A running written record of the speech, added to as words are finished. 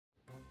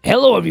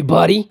Hello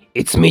everybody,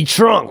 it's me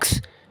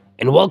Trunks,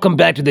 and welcome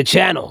back to the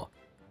channel.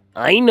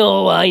 I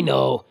know,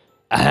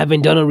 I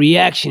haven't done a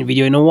reaction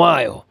video in a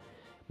while,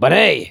 but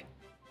hey,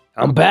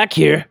 I'm back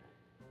here.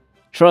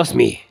 Trust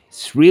me,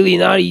 it's really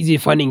not easy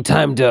finding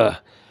time to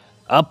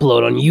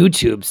upload on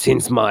YouTube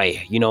since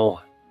I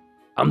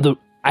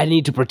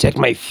need to protect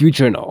my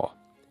future and all.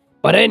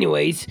 But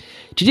anyways,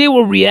 today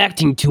we're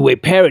reacting to a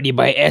parody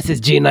by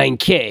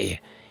SSJ9K.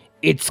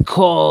 It's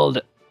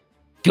called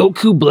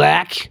Goku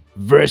Black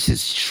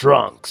versus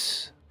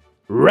Trunks.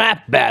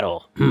 Rap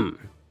battle.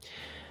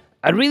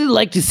 I'd really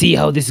like to see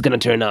how this is gonna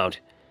turn out.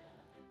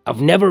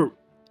 I've never,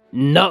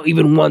 not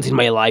even once in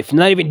my life,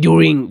 not even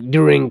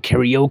during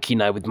karaoke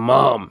night with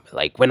mom,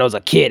 like when I was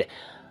a kid,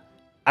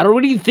 I don't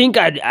really think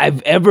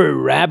I've ever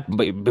rapped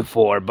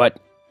before, but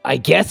I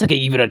guess I can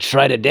give it a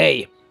try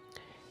today.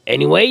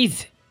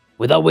 Anyways,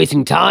 without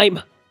wasting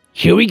time,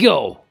 here we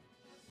go.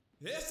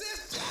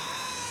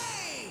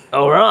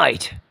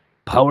 Alright,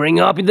 powering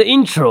up in the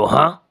intro,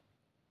 huh?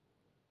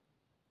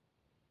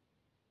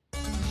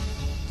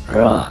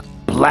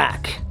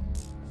 Black.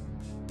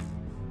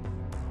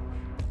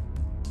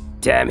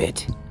 Damn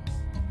it.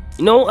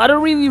 You know, I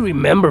don't really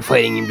remember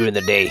fighting him during the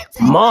day.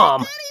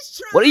 Mom,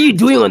 what are you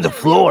doing on the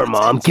floor,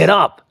 Mom? Get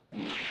up.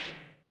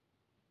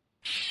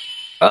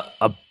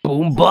 A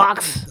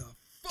boombox?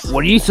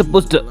 What are you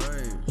supposed to...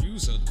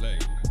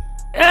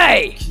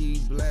 Hey!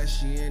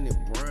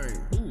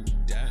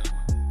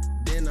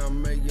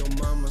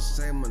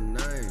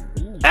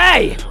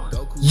 Hey!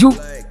 You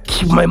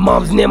keep my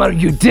mom's name out of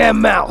your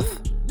damn mouth!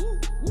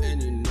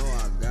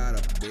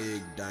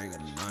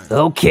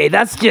 Okay,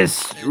 that's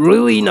just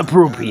really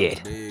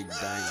inappropriate.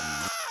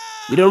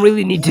 You don't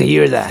really need to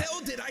hear that.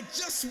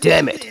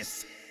 Damn it.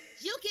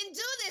 You can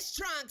do this,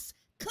 Trunks!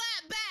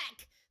 Clap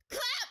back!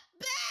 Clap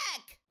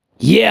back!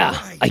 Yeah,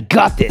 I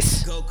got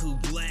this.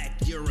 Goku Black,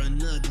 you're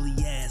an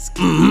ugly ass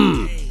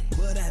kid.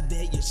 But I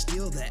bet you're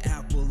still the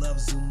apple of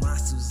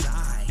Zumasu's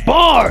eye.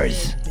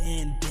 Bars!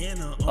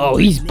 Oh,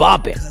 he's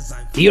bopping.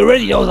 He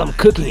already knows I'm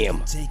cooking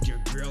him.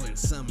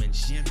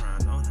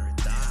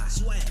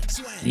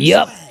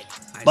 Yup,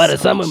 but to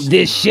summon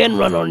this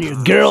Shenron on your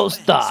girl's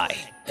thigh.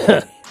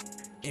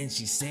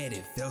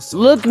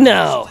 Look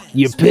now,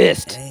 you're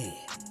pissed.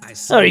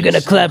 How are you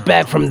gonna clap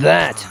back from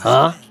that,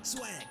 huh?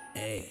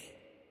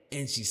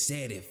 And she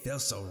said it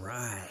felt so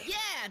right. Yeah,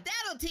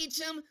 that'll teach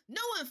him.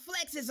 No one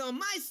flexes on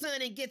my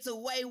son and gets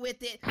away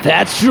with it.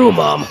 That's true,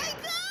 Mom.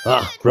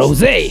 Rose.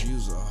 Hey!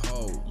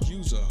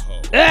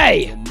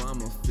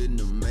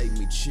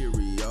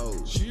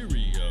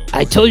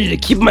 I told you to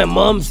keep my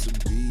mom's...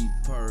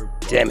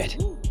 Damn it.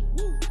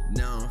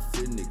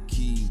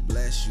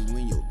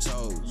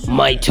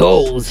 My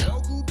toes.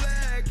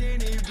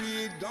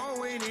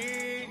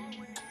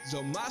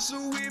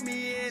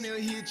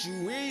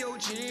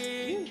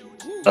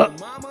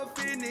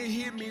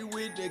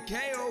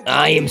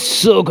 I am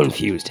so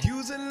confused.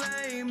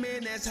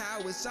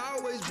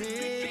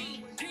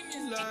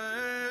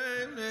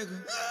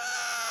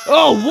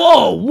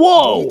 Oh,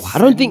 whoa! I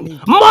don't think...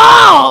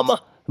 Mom!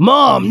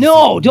 Mom,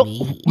 no!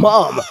 Don't...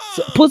 Mom,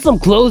 put some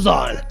clothes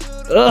on.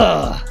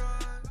 Ugh.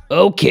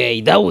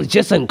 Okay, that was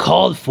just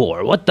uncalled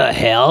for. What the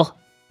hell?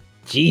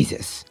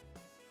 Jesus.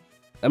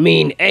 I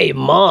mean, hey,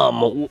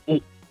 Mom,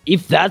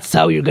 if that's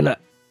how you're gonna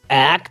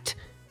act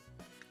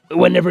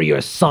whenever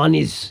your son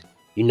is,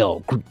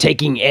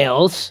 taking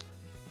L's,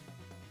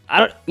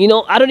 I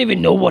don't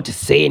even know what to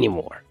say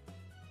anymore.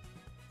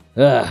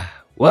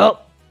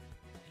 Well,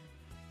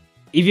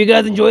 if you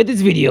guys enjoyed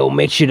this video,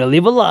 make sure to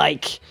leave a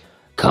like,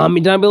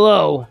 comment down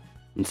below,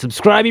 and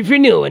subscribe if you're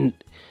new, and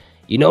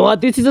you know what,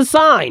 this is a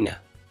sign.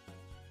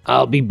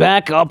 I'll be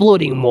back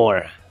uploading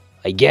more,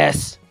 I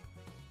guess.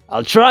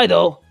 I'll try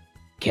though,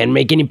 can't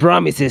make any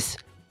promises.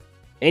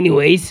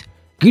 Anyways,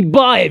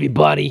 goodbye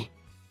everybody.